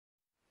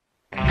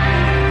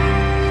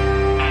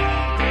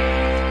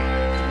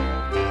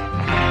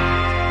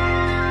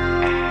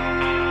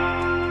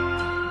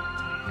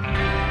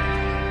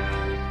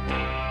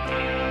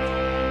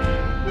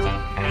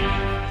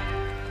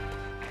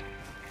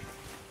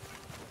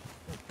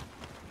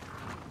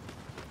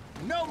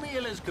No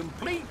meal is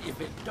complete if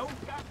it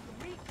don't got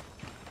the meat.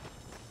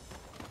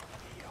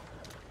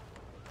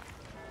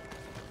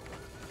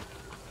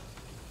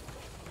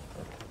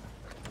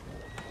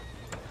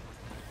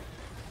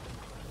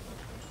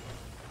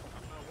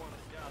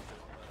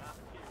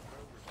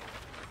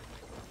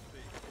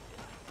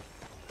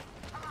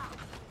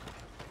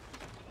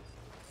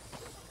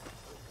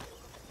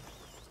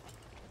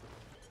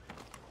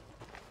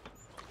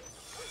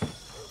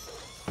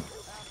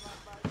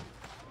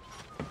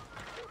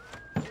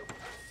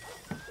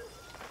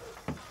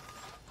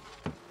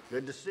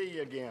 Good to see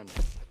you again.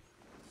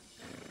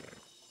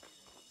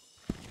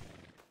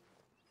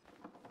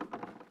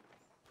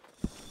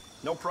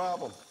 No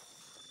problem.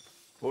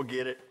 We'll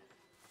get it.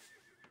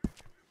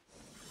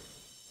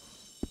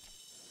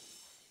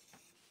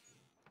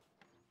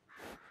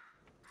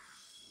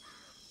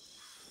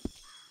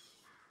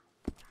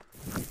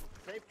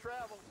 Safe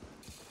travel.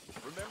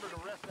 Remember to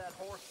rest that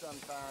horse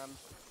sometimes.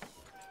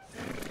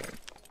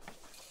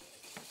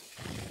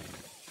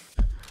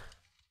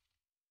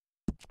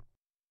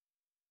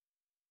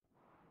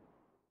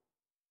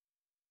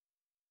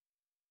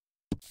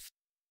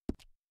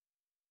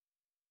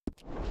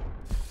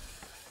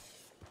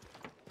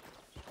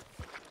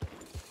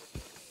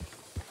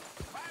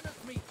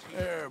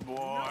 There,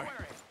 boy.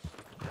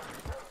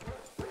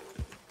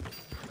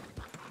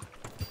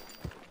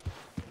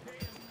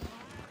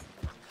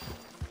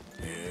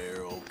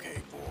 Here,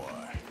 okay,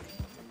 boy.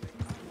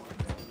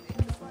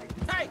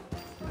 Hey,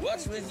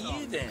 what's with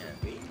you then?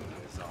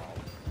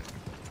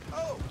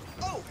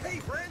 Oh, hey,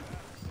 friend.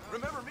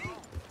 Remember me?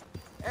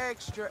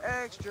 Extra,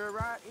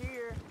 right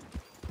here.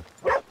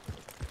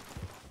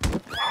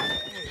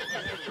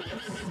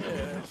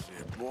 That's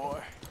it, boy.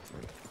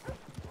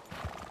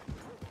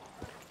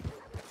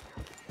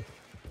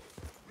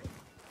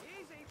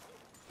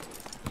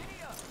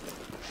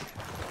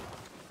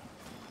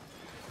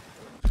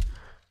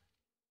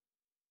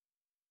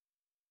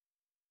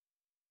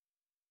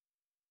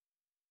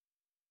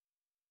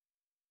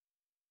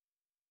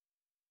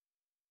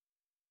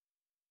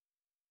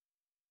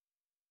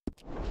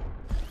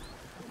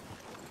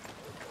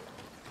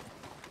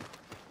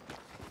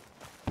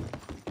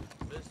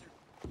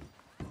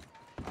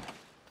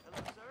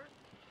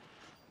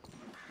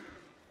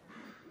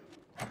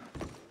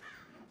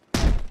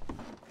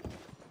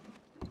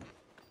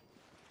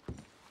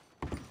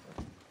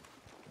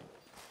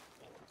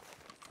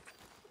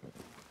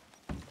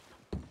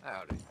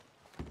 Howdy.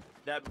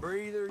 That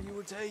breather you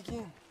were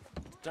taking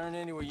turned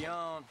into a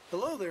yawn.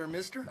 Hello there,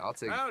 mister. I'll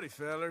take Howdy,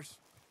 fellers.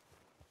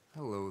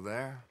 Hello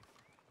there.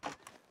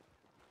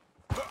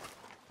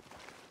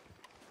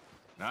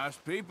 Nice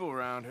people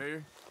around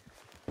here.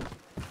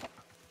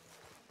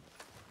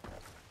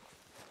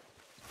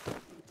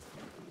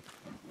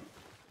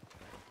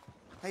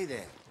 Hey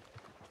there.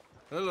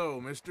 Hello,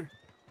 mister.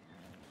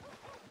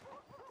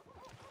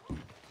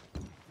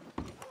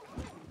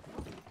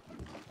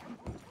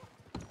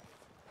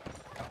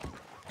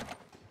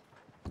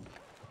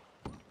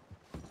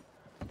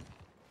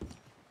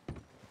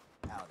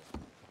 Howdy.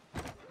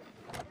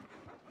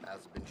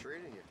 How's it been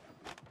treating you?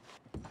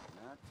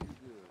 Not too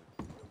good.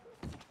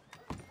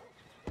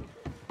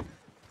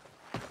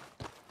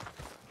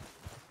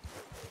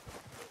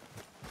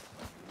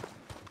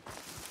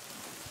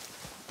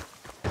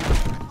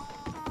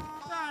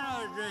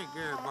 Another drink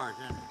here,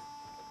 bartender.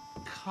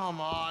 Come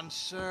on,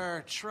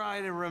 sir.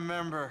 Try to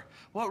remember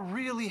what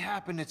really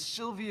happened at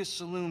Sylvia's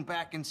Saloon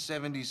back in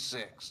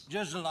 '76.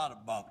 Just a lot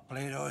of bunk,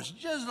 Plato. It's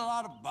just a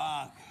lot of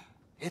bunk.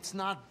 It's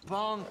not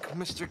bunk,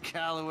 Mr.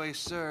 Calloway,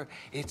 sir.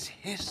 It's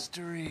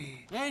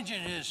history.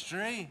 Ancient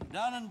history,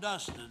 done and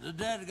dusted. The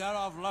dead got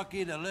off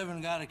lucky, the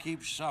living gotta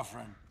keep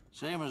suffering.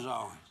 Same as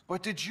always.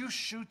 But did you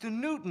shoot the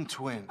Newton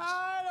twins?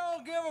 I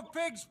don't give a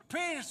pig's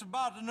penis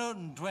about the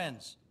Newton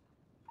twins.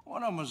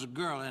 One of them was a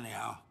girl,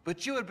 anyhow.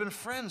 But you had been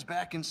friends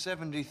back in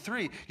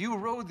 '73. You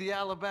rode the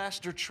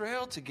Alabaster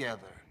Trail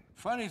together.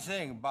 Funny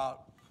thing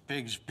about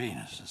pigs'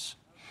 penises.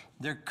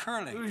 They're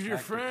curly. Who's your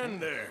like the friend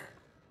pig. there?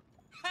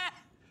 Ha!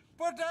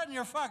 Put that in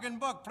your fucking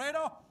book,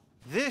 Plato.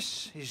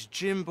 This is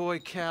Jim Boy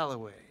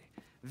Calloway.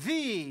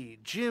 The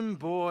Jim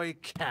Boy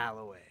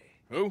Calloway.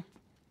 Who?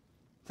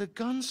 The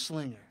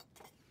gunslinger.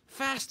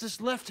 Fastest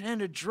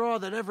left-handed draw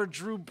that ever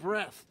drew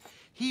breath.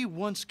 He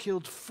once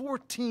killed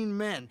 14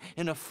 men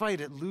in a fight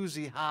at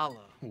Lucy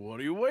Hollow. What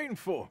are you waiting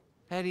for?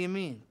 How do you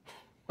mean?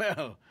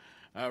 Well,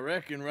 I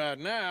reckon right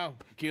now,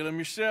 kill him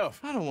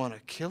yourself. I don't want to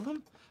kill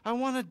him. I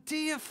want to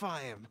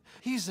deify him.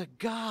 He's a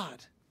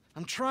god.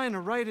 I'm trying to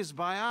write his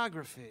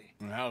biography.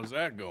 And how's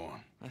that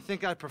going? I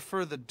think I'd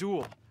prefer the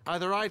duel.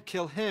 Either I'd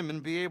kill him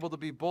and be able to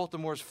be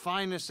Baltimore's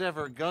finest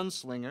ever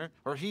gunslinger,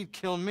 or he'd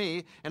kill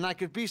me and I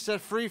could be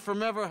set free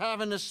from ever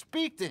having to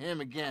speak to him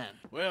again.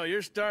 Well,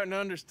 you're starting to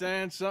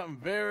understand something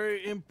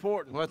very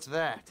important. What's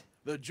that?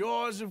 The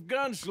joys of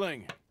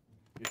gunslinging.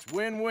 It's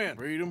win-win,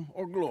 freedom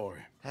or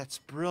glory. That's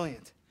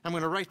brilliant. I'm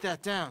gonna write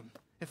that down,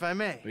 if I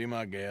may. Be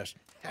my guest.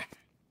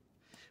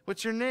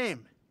 What's your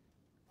name?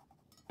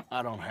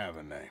 I don't have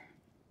a name.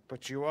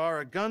 But you are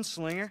a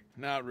gunslinger.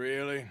 Not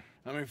really.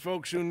 I mean,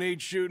 folks who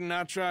need shooting,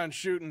 I try and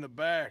shoot in the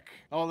back.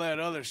 All that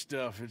other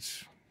stuff,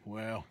 it's,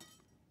 well,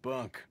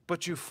 bunk.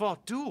 But you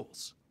fought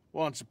duels.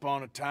 Once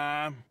upon a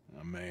time,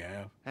 I may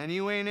have. And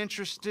you ain't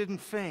interested in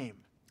fame.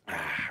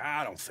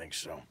 I don't think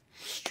so.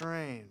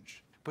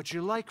 Strange. But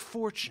you like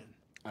fortune.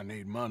 I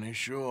need money,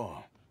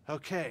 sure.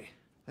 Okay.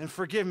 Then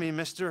forgive me,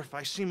 mister, if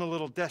I seem a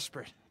little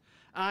desperate.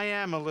 I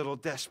am a little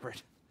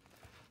desperate.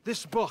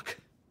 This book,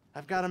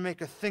 I've got to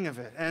make a thing of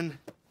it, and,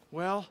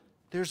 well,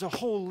 there's a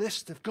whole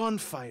list of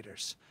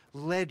gunfighters.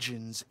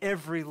 Legends,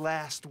 every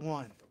last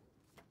one.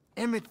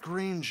 Emmett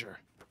Granger.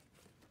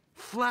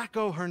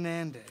 Flaco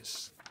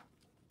Hernandez.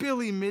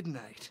 Billy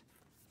Midnight.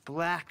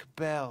 Black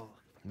Belle.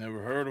 Never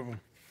heard of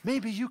them.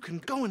 Maybe you can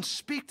go and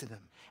speak to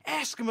them.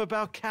 Ask them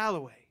about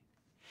Calloway.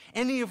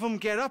 Any of them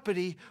get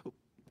uppity,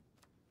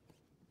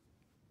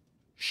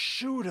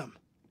 shoot them.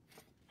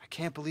 I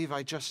can't believe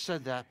I just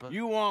said that, but...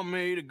 You want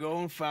me to go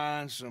and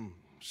find some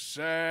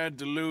sad,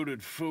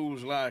 deluded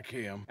fools like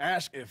him,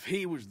 ask if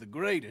he was the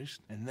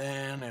greatest, and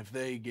then if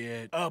they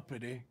get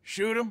uppity,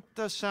 shoot him?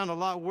 Does sound a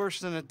lot worse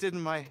than it did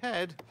in my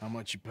head. How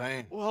much you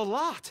paying? Well, a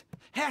lot.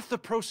 Half the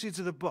proceeds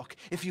of the book,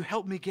 if you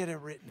help me get it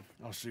written.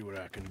 I'll see what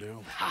I can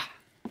do.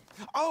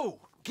 Oh,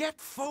 get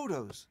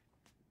photos.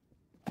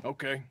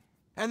 Okay.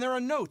 And there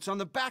are notes on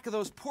the back of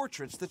those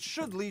portraits that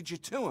should lead you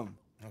to him.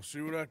 I'll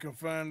see what I can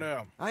find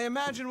out. I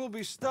imagine we'll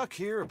be stuck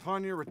here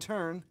upon your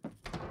return.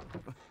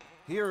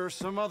 Here are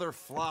some other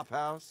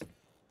flophouse.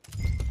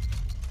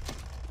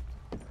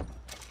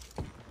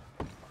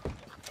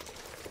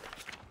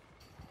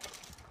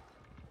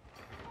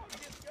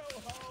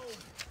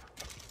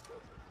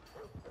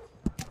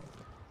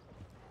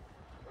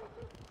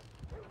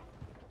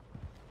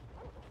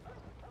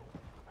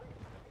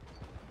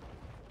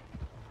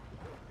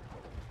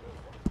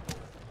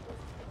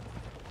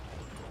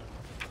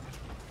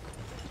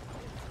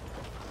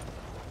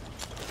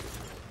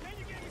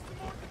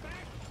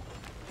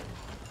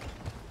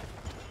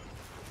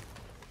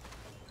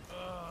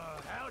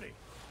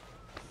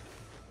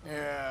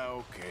 Yeah,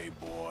 okay,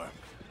 boy.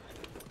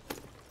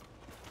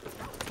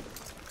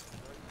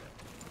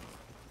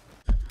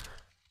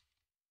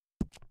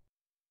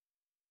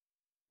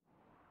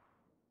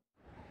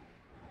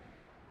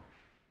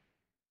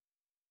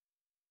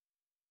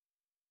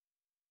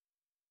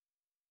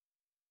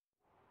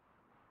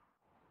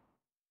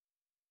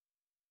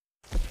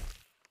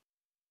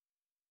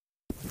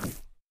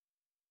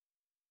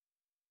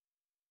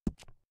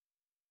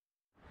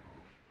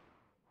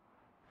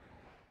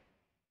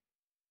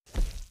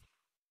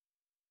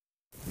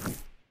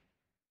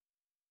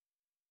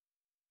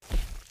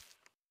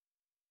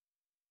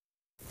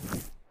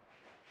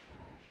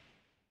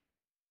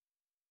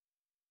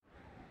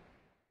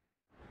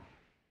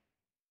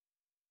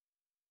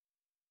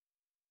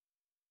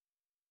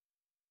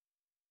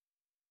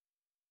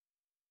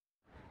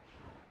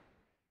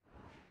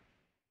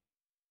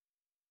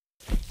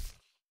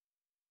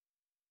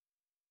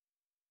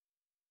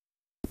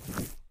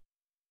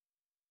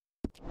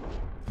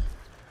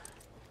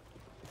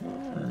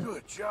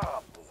 Good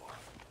job, boy.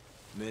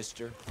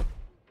 Mister.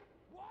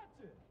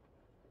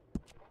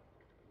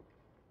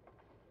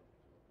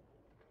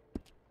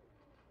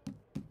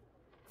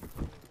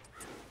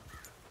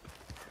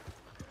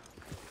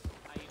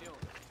 How you doing?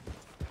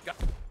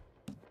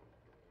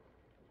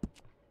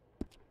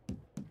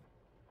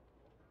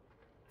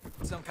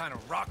 Some kind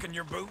of rock in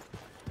your boot?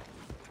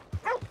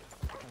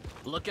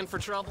 Looking for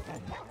trouble?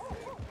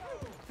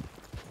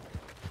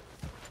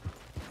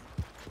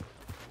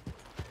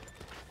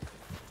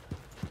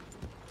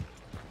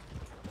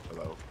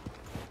 Hello.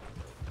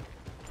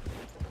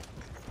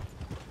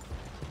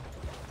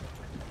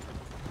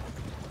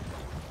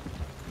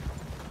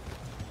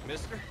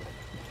 Mister?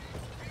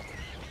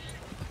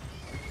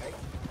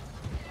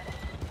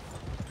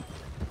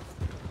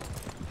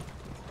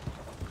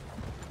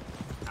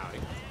 Howdy.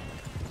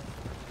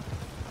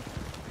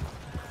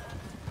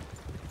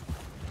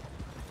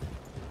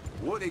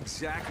 What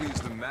exactly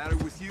is the matter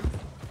with you?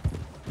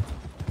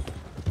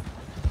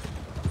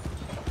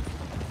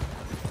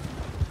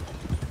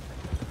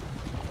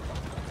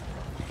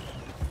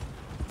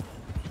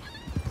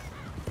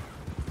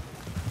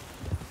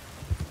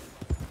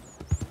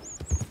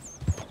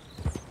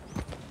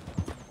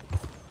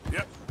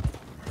 Yep.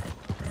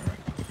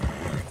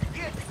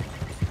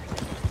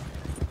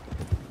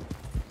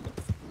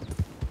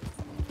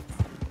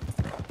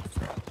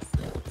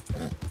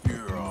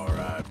 You're all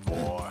right,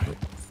 boy.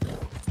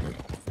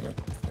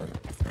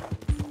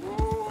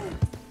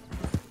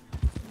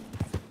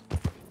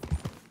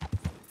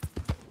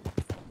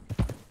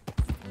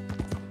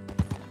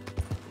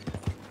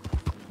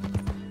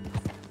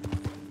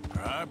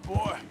 All right,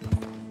 boy.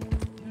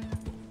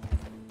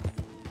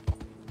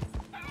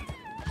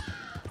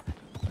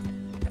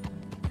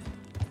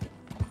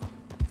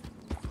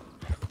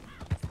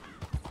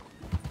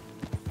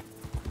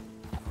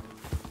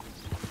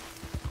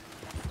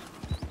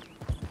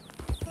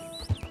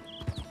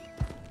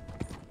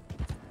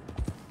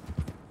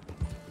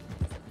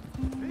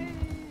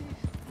 Please,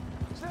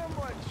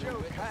 someone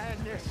show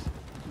kindness.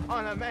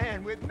 on a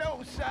man with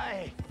no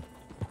sight.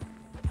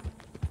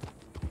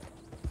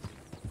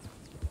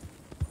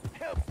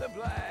 Help the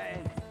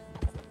blind.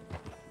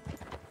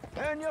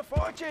 Earn your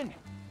fortune.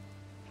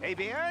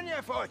 Maybe earn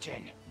your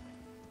fortune.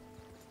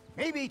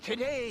 Maybe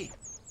today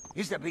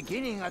is the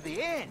beginning of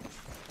the end.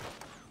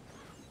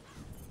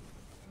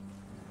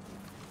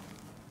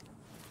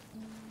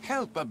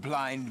 Help a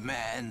blind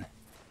man.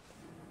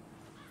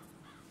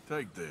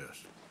 Take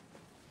this.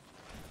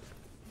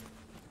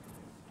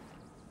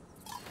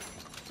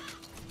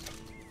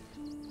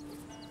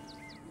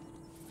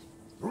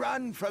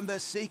 Run from the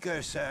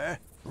Seeker, sir.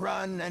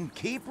 Run and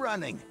keep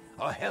running,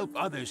 or help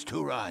others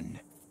to run.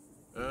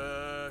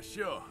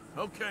 Sure.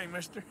 Okay,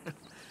 mister.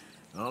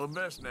 All the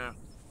best now.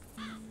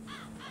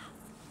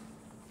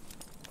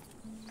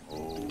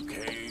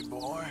 Okay,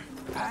 boy.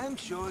 I'm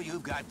sure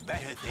you've got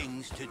better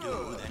things to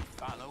do than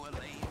follow a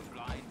lame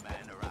blind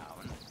man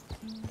around.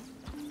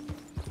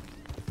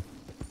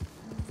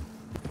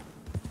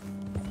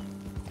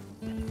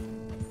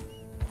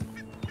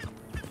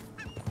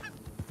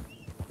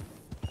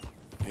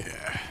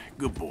 Yeah,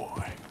 good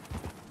boy.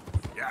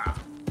 Yeah.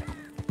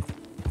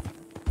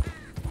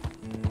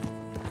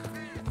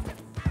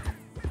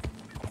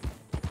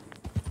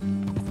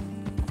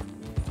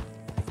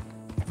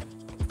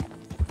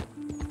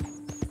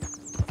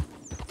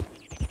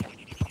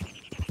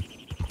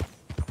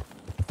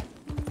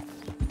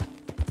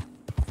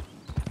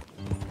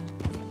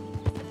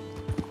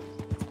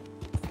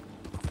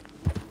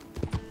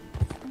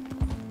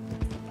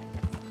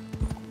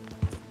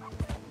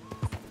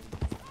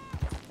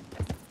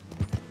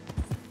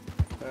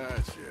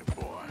 That's it,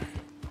 boy.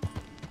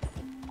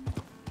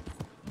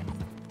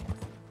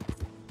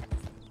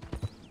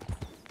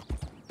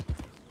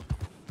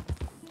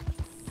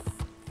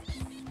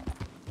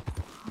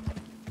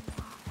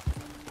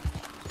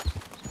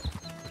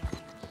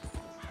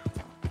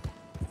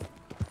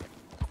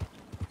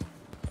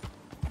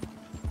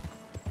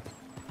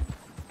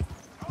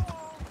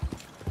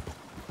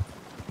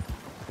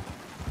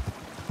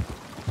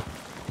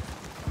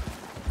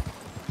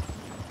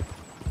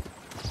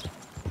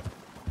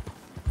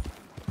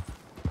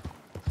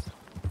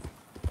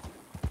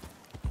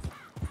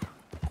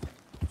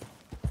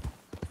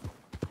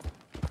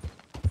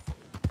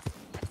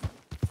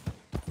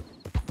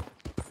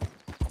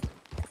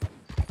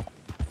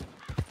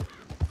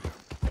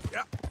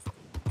 Yeah.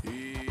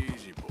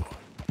 Easy, boy.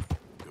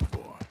 Good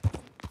boy.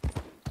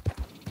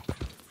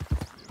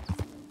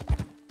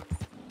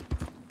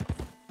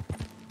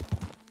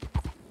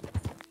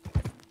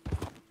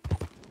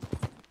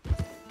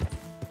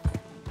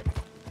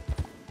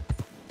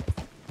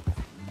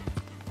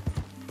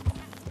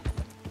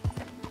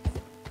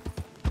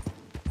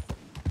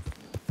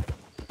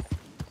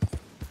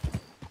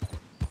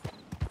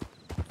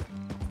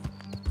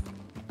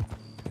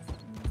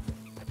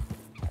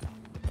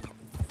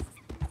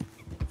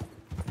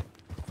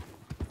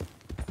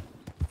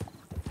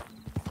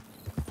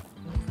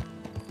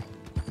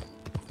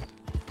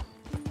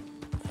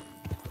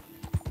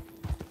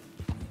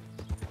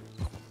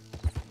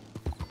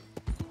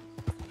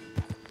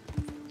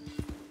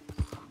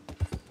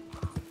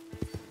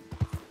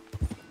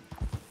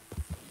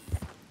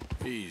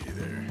 Easy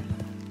there.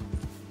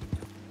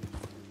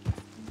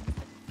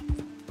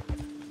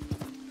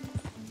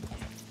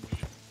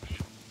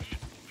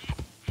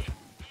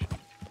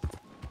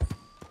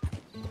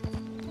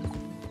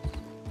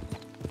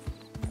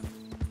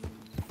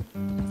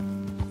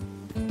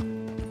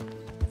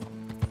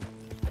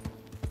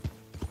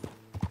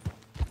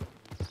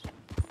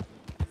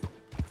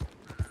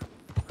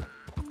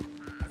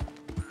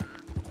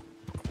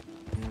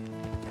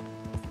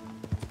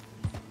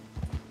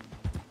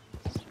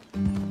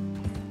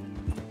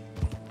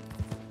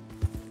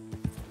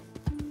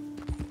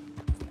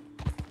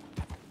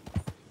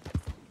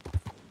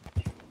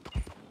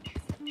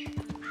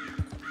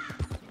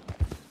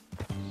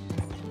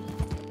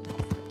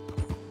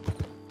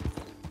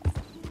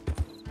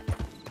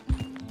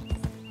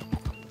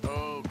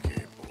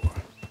 Okay, boy.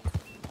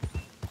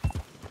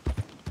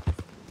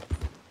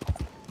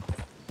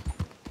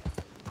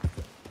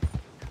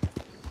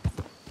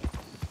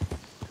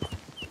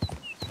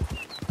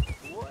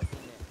 What in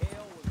the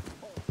hell was the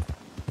point?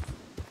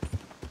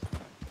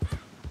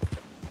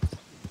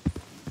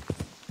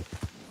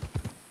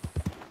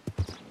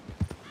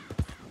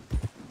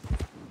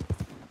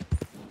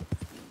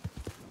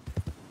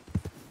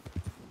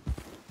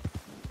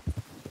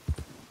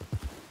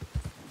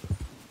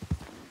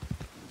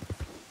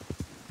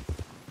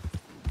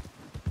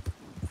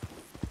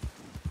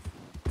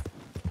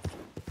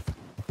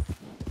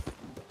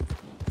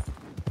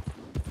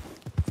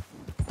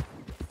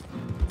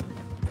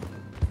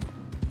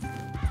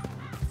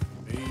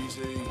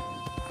 Easy.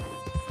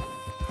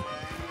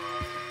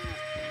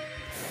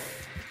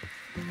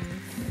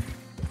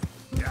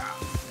 Yeah.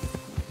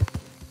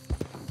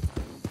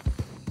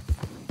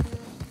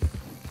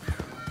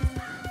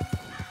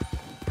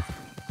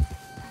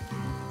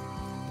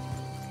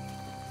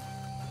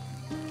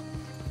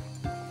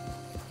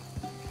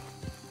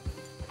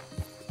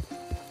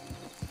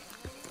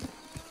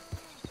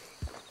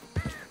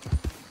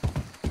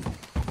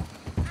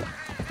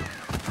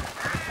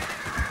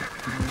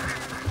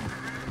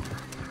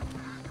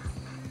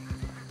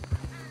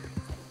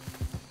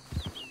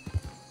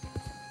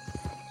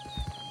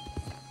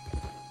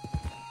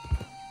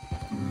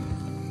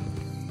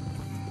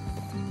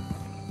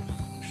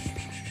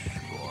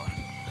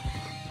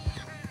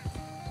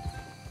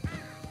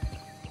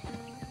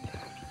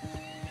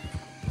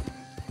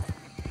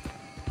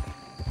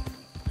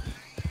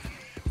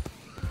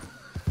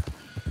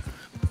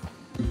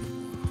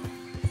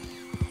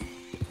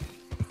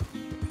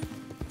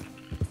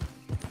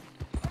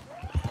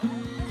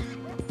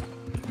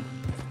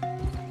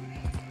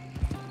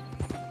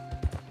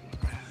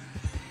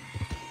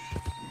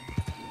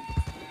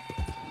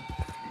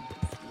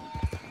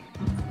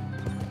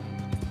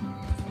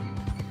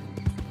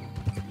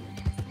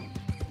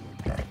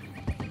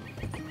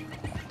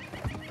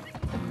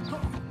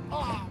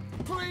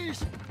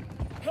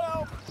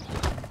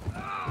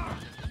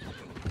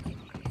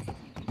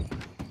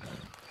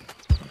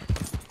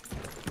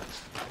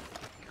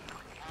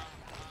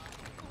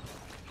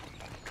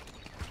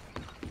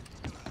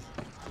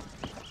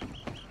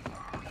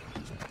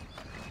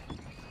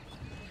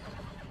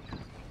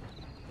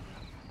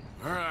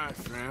 right,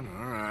 friend,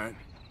 all right.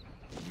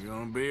 You're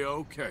gonna be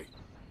okay.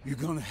 You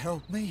gonna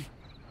help me?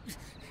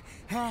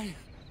 I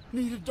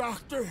need a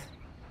doctor.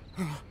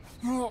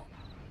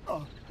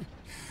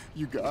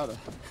 You gotta.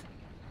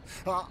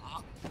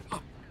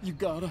 You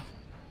gotta.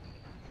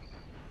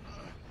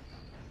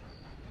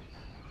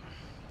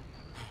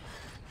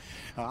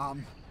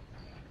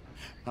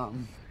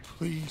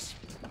 Please.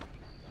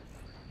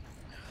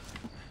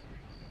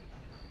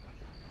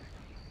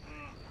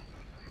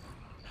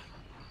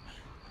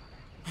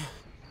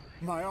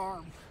 My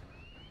arm.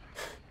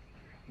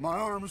 My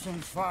arm's on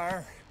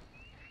fire.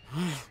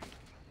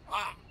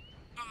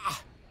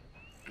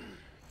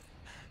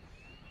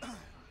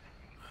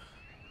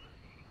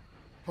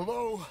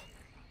 Hello?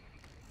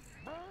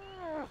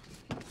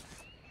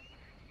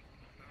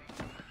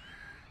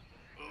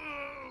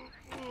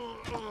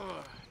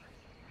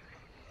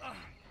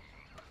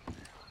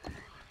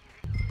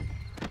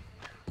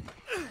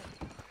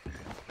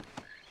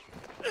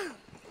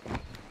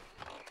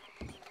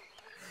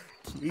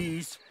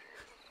 Please,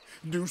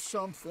 do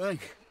something.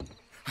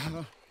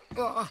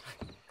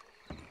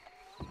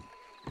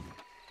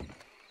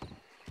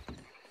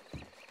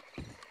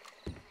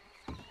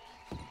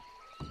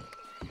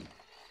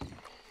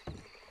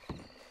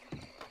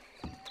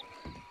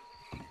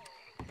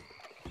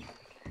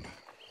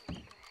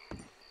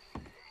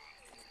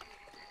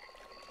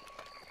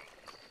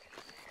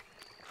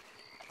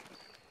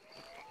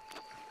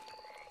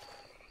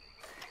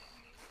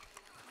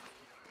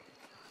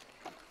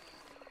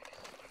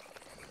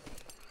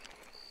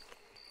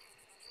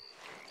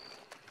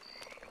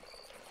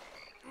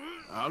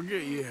 I'll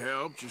get you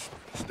help. Just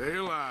stay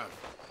alive.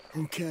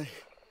 Okay.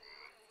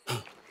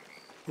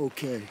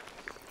 Okay.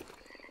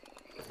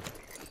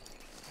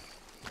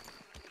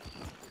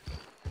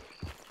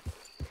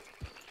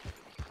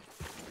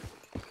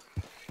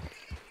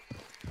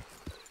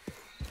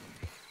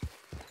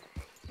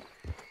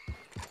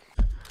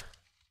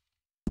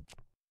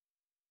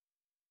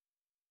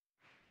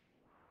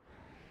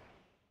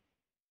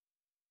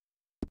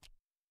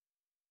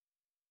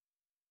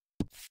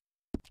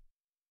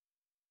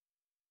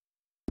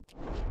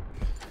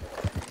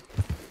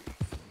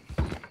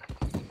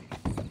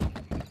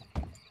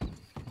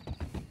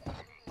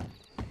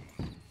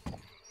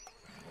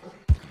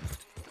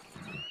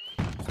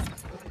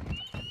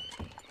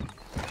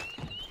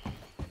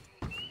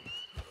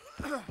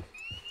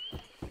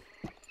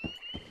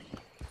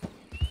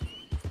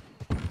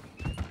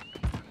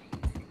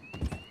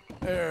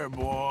 There,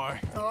 boy.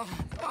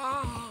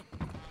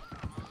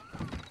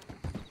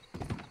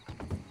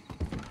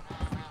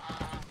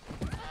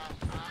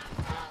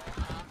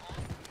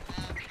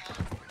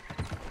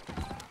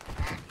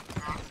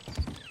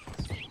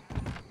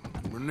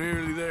 We're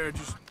nearly there.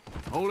 Just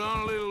hold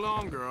on a little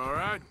longer, all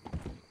right?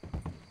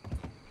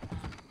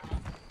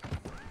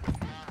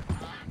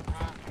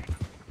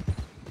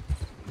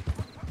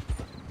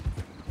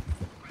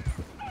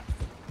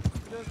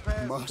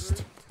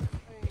 Must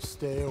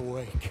stay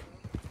awake.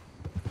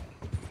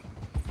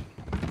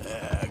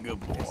 Yeah, good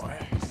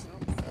boy.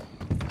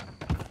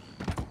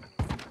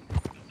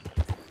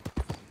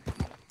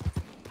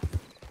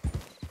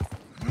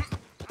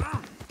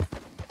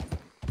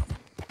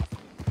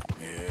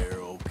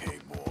 You're okay,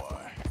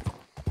 boy.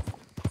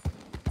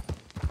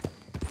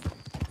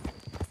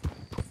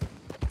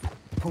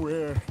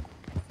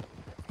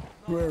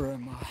 Where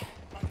am I?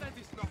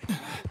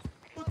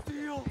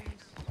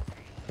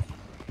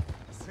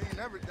 Seeing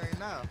everything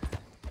now.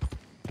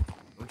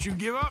 Don't you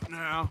give up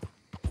now.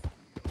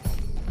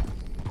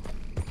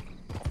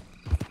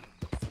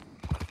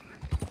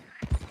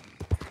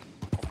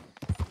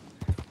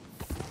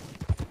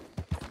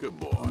 Good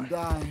boy. I'm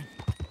dying.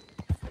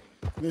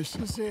 This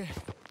is it.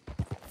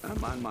 I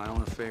mind my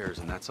own affairs,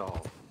 and that's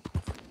all.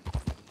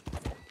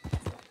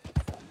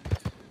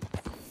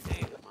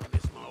 Damn, I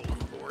miss my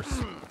old horse.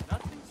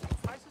 Nothing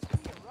surprises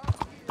me around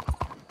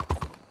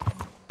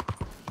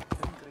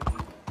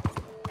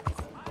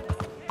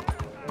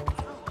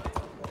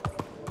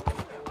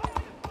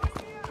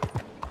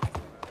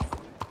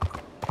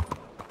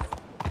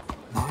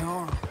My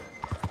arm.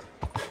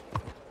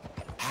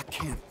 I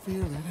can't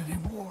feel it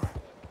anymore.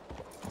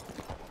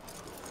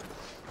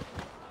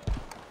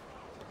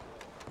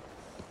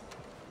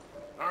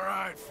 All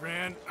right,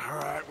 friend. All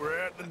right, we're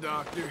at the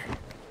doctor.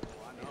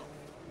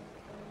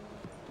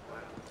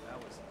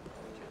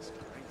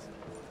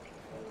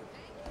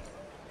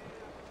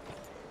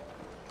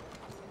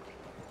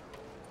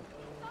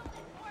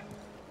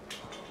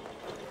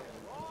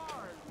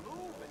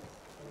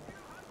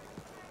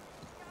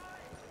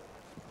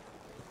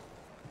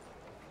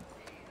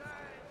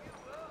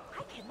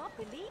 I cannot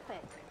believe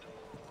it.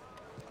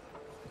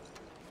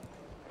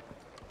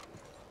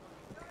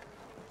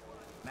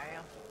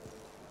 Ma'am?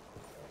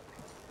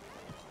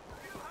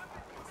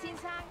 先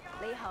生，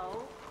你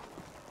好。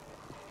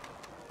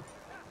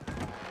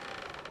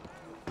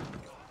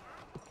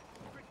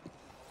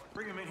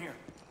Bring him in here.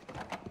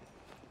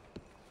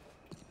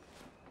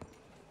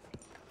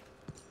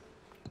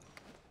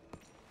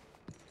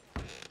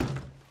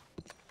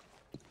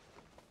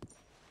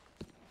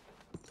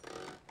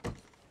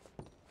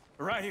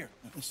 Right here.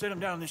 Sit him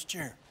down in this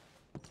chair.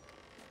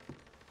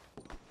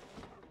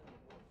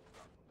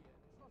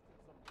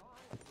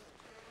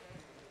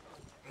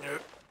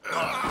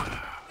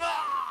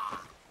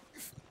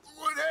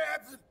 What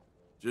happened?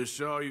 Just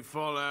saw you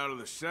fall out of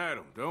the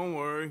saddle. Don't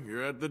worry,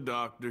 you're at the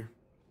doctor.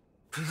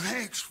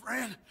 Thanks,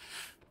 friend.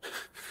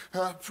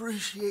 I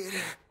appreciate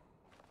it.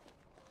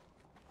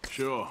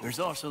 Sure. There's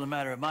also the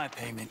matter of my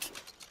payment.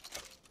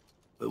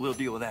 But we'll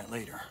deal with that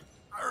later.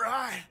 All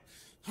right.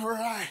 All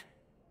right.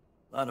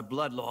 A lot of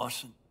blood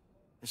loss, and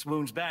this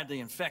wound's badly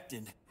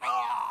infected.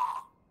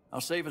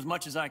 I'll save as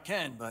much as I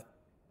can, but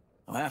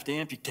I'll have to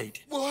amputate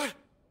it. What?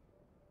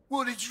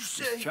 What did you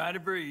say? Just try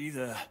to breathe.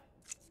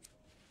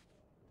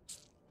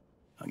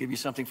 I'll give you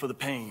something for the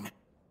pain.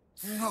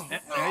 No. There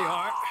you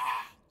are.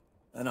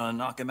 That'll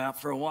knock him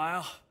out for a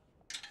while.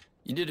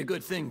 You did a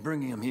good thing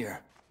bringing him here.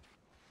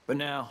 But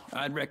now,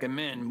 I'd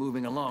recommend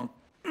moving along.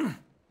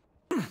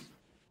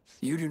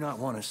 You do not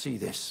want to see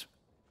this.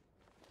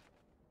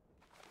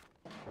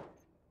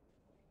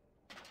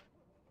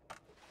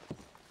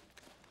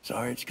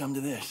 Sorry it's come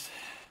to this.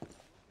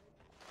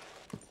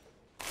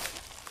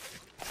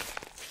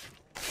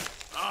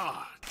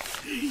 Ah,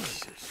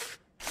 Jesus.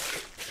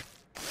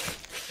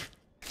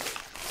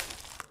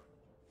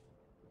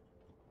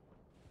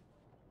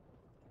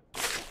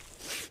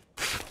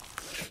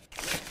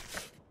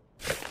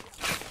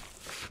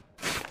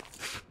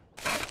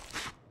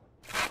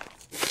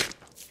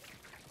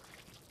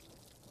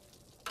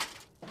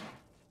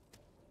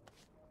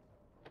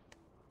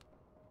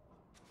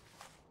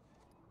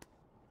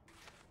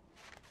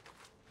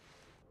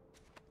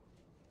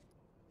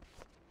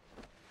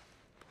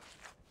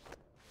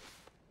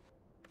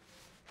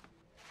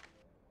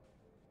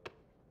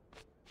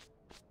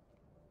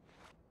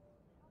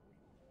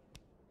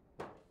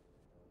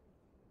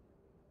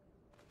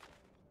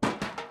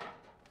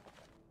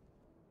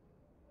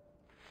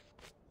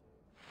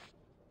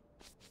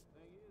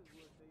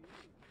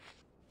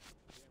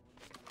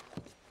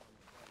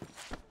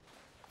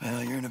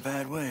 Well, you're in a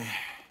bad way.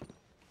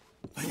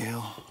 But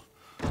you'll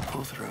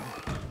pull through.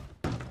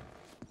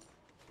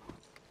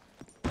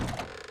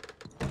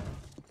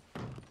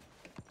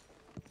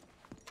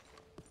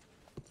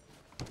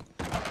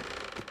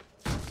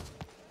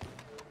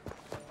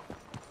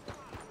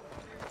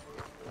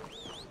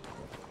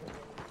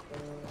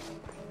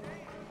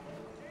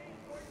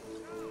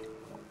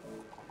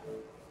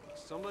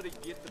 Somebody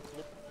get the...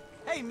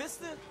 Hey,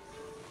 mister!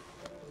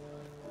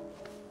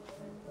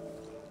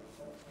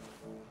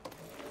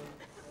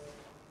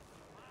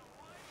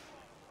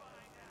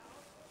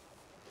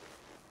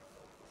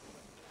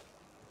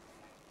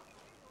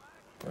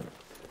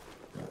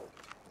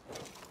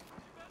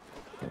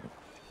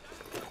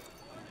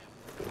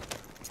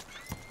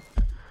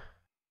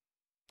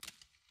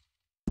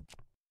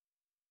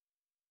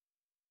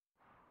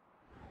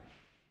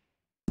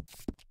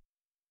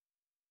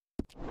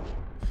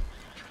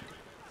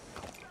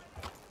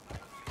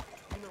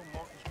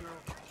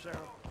 Sarah,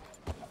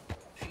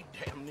 she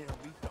damn near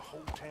beat the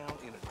whole town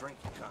in a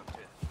drinking contest.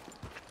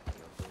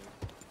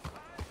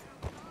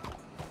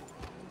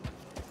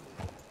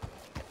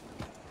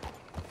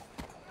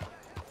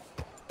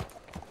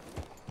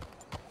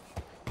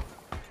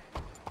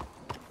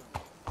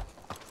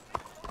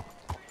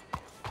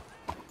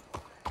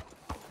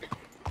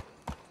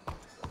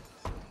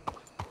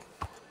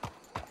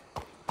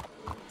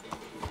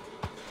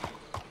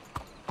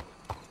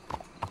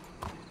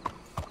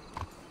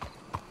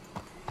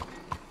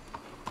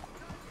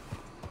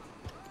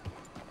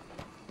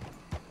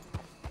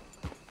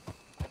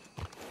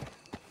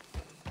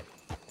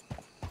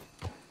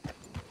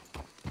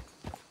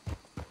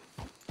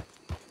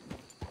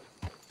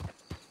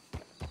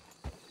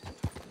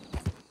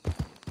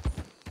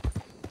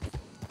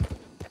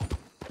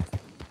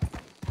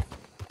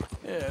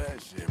 Yeah,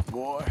 that's it,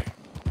 boy.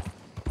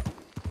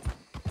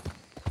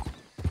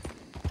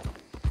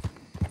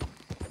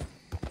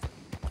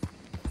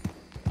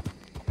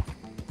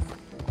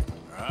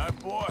 All right,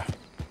 boy.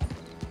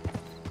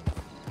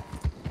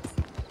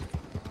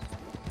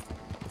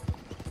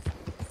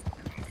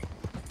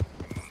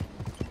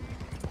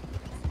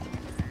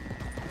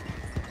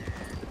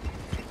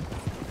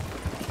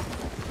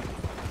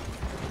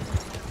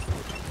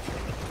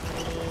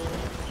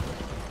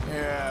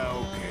 Yeah,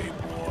 okay,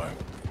 boy.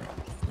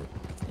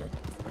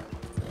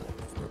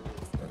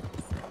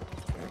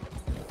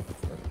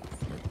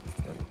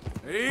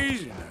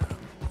 Easy now.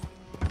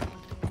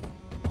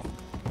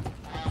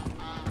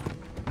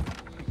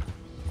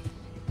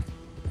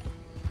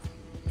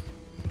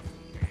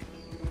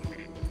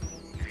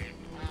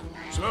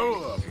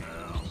 Slow up now.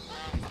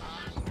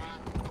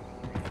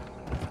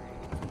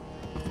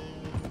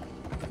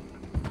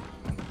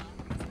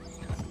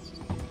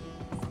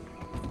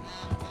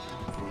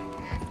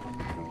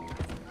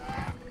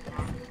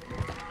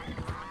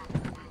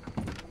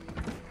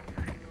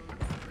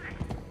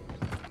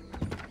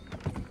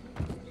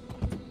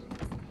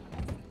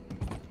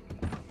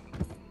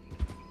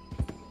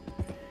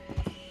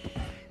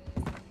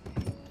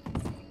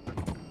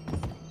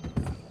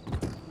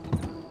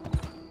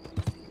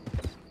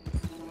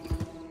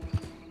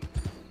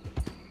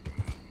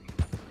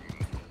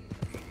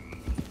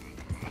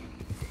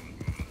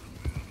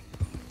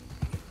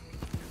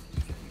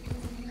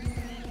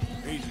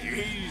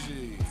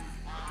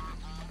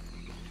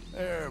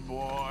 there,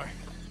 boy.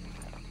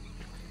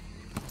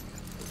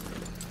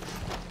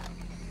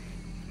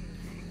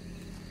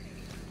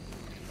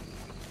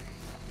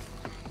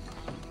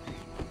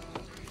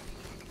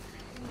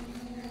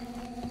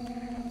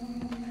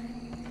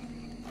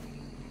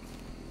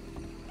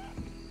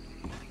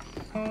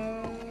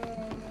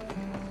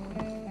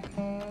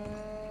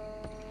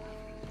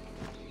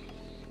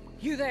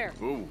 You there?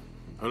 Oh,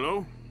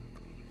 hello?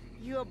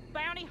 You a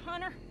bounty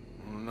hunter?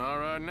 Not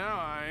right now,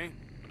 I ain't.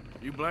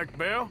 You Black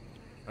Belle?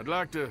 I'd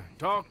like to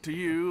talk to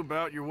you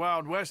about your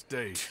Wild West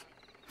days.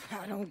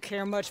 I don't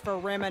care much for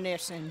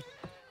reminiscing.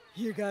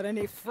 You got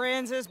any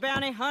friends as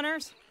bounty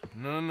hunters?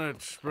 None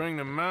that spring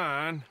to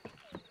mind.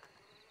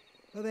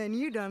 Well, then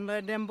you done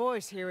led them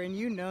boys here and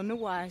you none the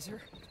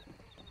wiser.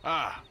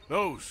 Ah,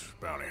 those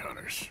bounty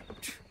hunters.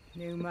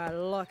 Knew my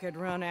luck had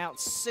run out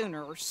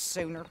sooner or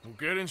sooner. Well,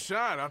 get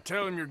inside. I'll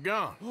tell him you're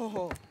gone.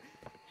 Oh,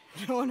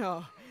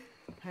 no.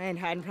 I ain't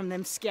hiding from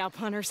them scalp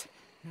hunters.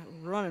 Not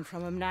running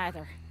from them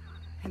neither.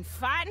 And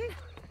fighting?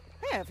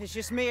 Yeah, if it's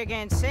just me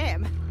against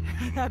them,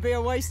 that'd be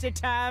a waste of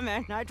time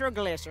and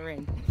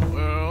nitroglycerin.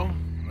 Well,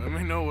 let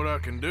me know what I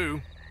can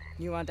do.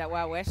 You want that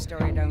Wild West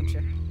story, don't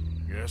you?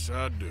 Yes,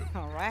 I do.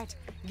 All right.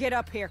 Get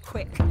up here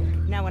quick.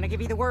 Now, when I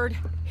give you the word,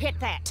 hit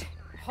that.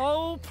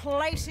 Whole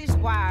place is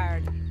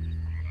wired.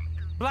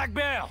 Black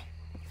Belle,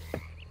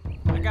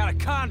 I got a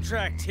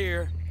contract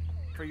here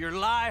for your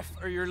life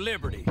or your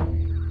liberty.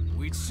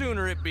 We'd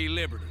sooner it be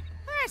liberty.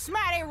 That's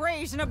mighty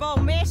reasonable,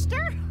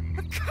 mister.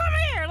 Come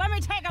here, let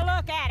me take a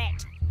look at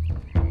it.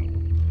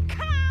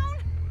 Come on.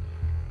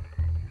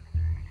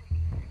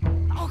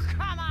 Oh,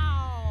 come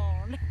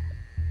on.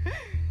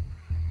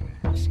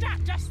 Stop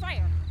just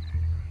there.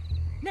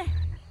 Now,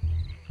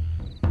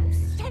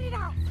 set it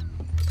off.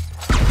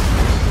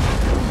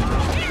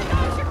 Here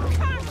goes your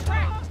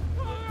contract.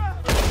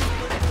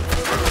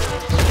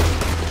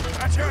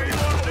 That's how you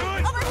want to do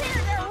it? Over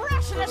here, they're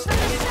rushing us from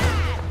the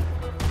side.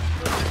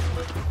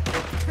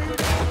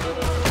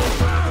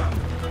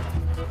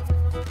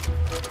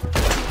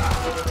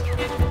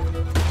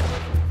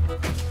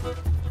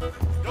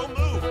 Don't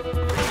move!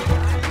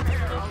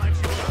 Here, I'll let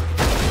you go.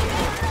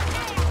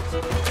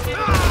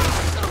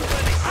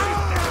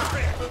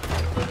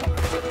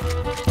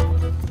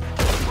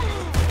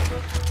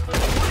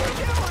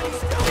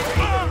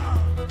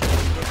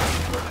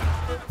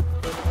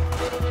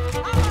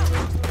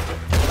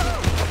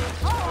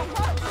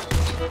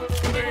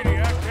 Lady,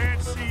 I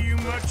can't see you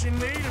much in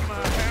need of my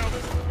help.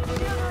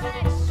 Sugar,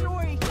 that's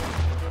sweet.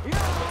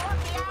 You're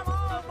lucky I'm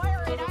all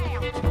buried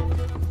out.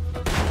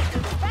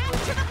 Back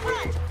to the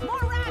front.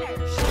 More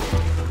riders.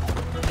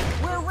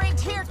 We're rigged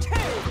here,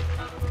 too.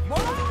 More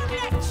on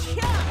that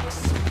chucks.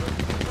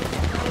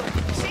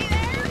 See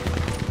there?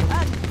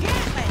 A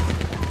Gatling.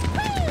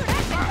 Woo,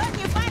 that's the gun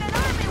you fight an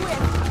army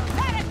with.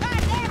 Not a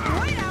goddamn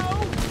widow.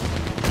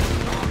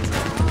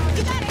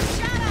 You got a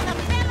shot on the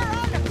feather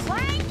on the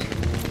crank?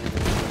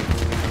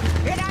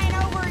 It ain't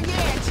over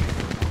yet.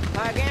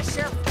 I guess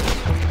you're...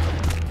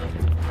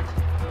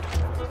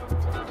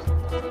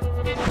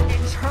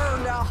 It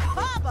turned a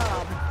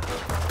hubbub.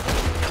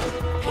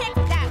 Hit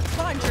that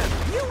plunger.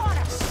 You want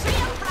to see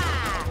him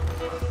fly.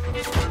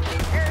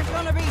 There's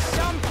gonna be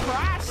some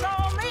price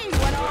on me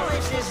when all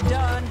this is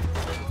done.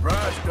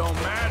 Price don't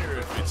matter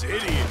if it's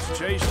idiots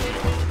chasing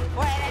you.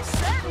 Well, at a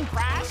certain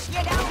price,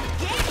 you don't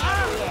get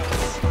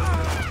idiots.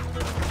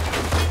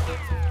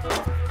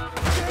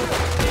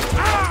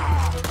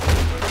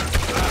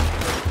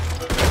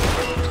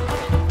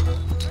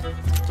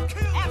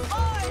 That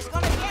boy's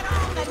gonna get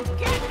on the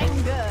Gatling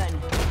gun.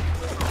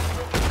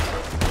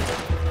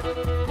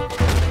 You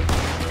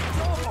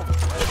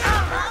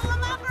gonna roll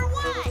him up or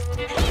what?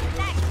 Hit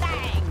that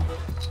thing.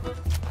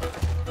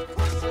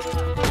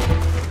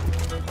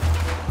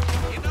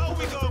 You know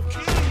we gonna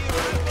kill you,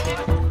 right,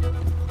 boy?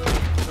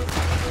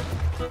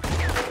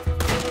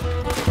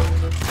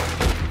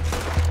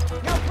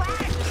 No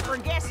prizes for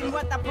guessing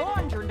what the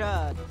plunger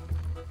does.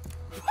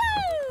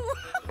 Woo!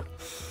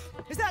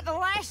 Is that the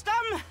last of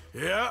them?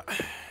 Yeah.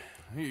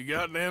 You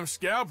got them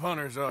scalp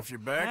hunters off your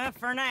back.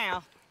 For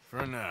now.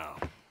 For now.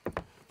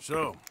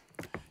 So,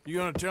 you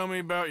gonna tell me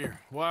about your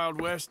Wild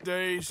West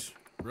days?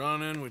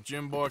 Running with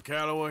Jim Boy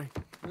Calloway?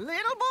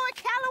 Little boy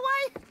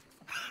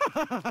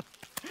Calloway?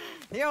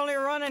 The only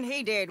running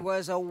he did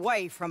was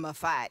away from a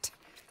fight.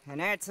 And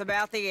that's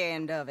about the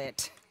end of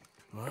it.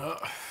 Well,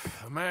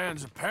 the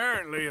man's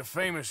apparently a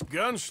famous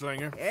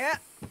gunslinger. Yeah,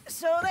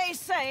 so they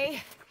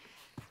say.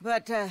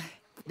 But,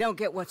 don't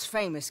get what's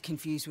famous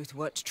confused with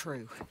what's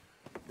true.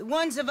 The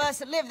ones of us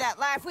that lived that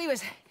life, we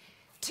was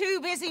too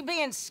busy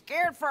being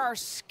scared for our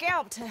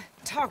scalp to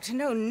talk to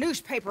no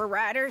newspaper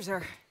writers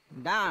or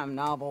dime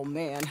novel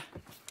men.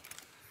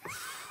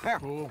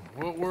 Well,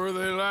 what were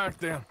they like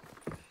then?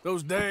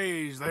 Those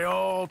days they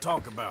all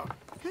talk about.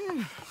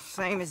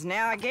 Same as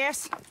now, I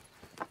guess.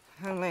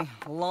 Only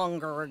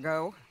longer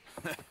ago.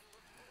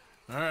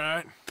 All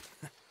right.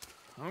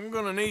 I'm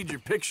gonna need your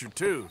picture,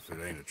 too, if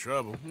it ain't a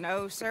trouble.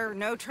 No, sir,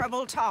 no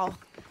trouble at all.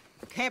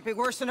 Can't be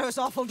worse than those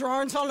awful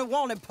drawings on the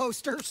wanted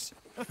posters.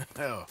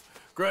 Hell,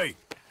 great.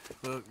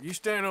 Look, you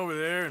stand over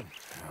there and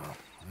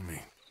let me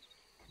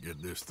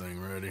get this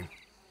thing ready.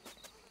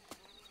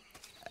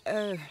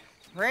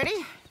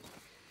 Ready?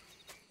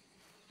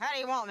 How do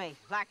you want me?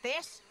 Like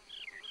this?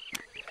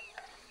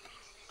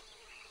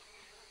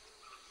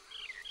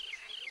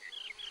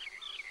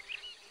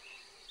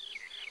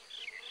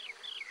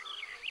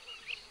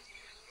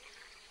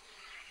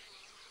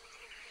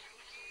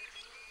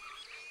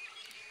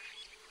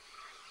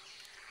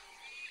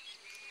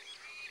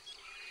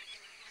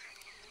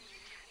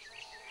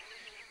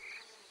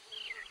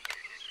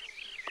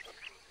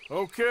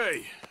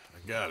 Okay,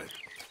 I got it.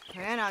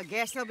 And I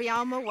guess I'll be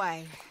on my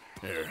way.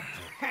 Here.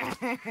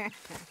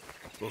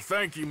 Well,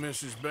 thank you,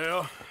 Mrs.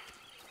 Belle.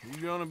 You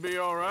gonna be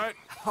all right?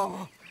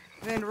 Oh,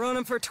 been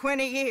running for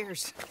 20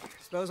 years.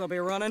 Suppose I'll be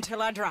running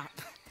till I drop.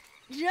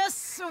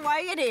 Just the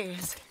way it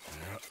is.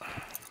 Yeah.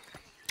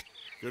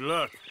 Good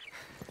luck.